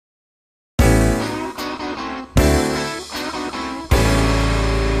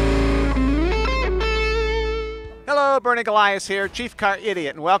Hello, Bernie Goliath here, Chief Car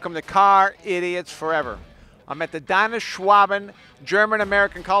Idiot, and welcome to Car Idiots Forever. I'm at the Donna Schwaben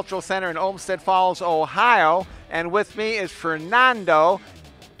German-American Cultural Center in Olmsted Falls, Ohio, and with me is Fernando.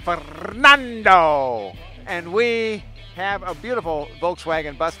 And we have a beautiful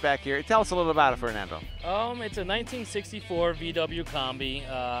Volkswagen bus back here. Tell us a little about it, Fernando. It's a 1964 VW Kombi.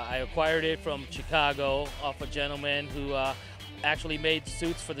 I acquired it from Chicago off a gentleman who actually made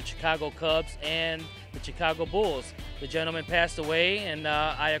suits for the Chicago Cubs and the Chicago Bulls. The gentleman passed away, and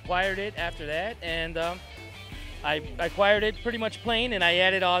I acquired it after that, and I acquired it pretty much plain, and I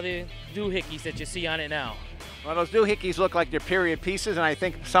added all the doohickeys that you see on it now. Well, those doohickeys look like they're period pieces, and I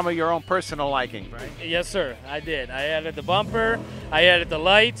think some of your own personal liking, right? Yes, sir, I did. I added the bumper, I added the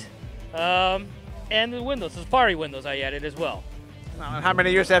light, and the windows, the safari windows I added as well. And how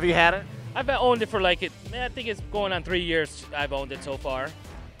many years have you had it? I've owned it for I think it's going on 3 years I've owned it so far.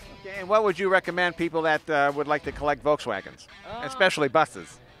 Okay, and what would you recommend people that would like to collect Volkswagens, especially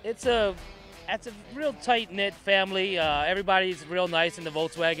buses? It's a real tight-knit family. Everybody's real nice in the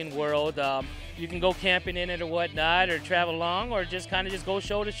Volkswagen world. You can go camping in it or whatnot, or travel along, or just kind of just go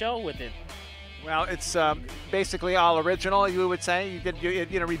show to show with it. Well, it's basically all original, you would say. You did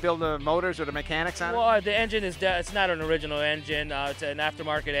rebuild the motors or the mechanics on it? Well, the engine it's not an original engine. It's an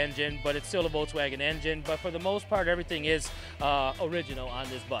aftermarket engine, but it's still a Volkswagen engine. But for the most part, everything is original on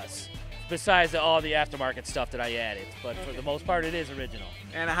this bus, besides all the aftermarket stuff that I added. But for the most part, it is original.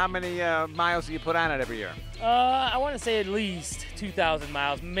 And how many miles do you put on it every year? I want to say at least 2,000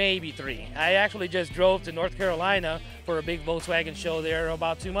 miles, maybe 3. I actually just drove to North Carolina for a big Volkswagen show there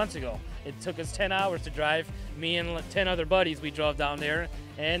about 2 months ago. It took us 10 hours to drive. Me and 10 other buddies, we drove down there,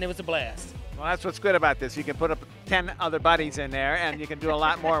 and it was a blast. Well, that's what's good about this. You can put up 10 other buddies in there, and you can do a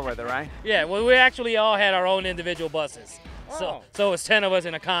lot more with it, right? Yeah, well, we actually all had our own individual buses. Oh. So it was 10 of us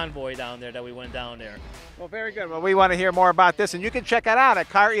in a convoy down there that we went down there. Well, very good. Well, we want to hear more about this, and you can check it out at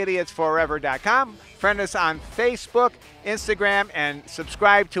caridiotsforever.com. Friend us on Facebook, Instagram, and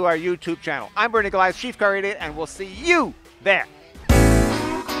subscribe to our YouTube channel. I'm Bernie Goliath, Chief Car Idiot, and we'll see you there.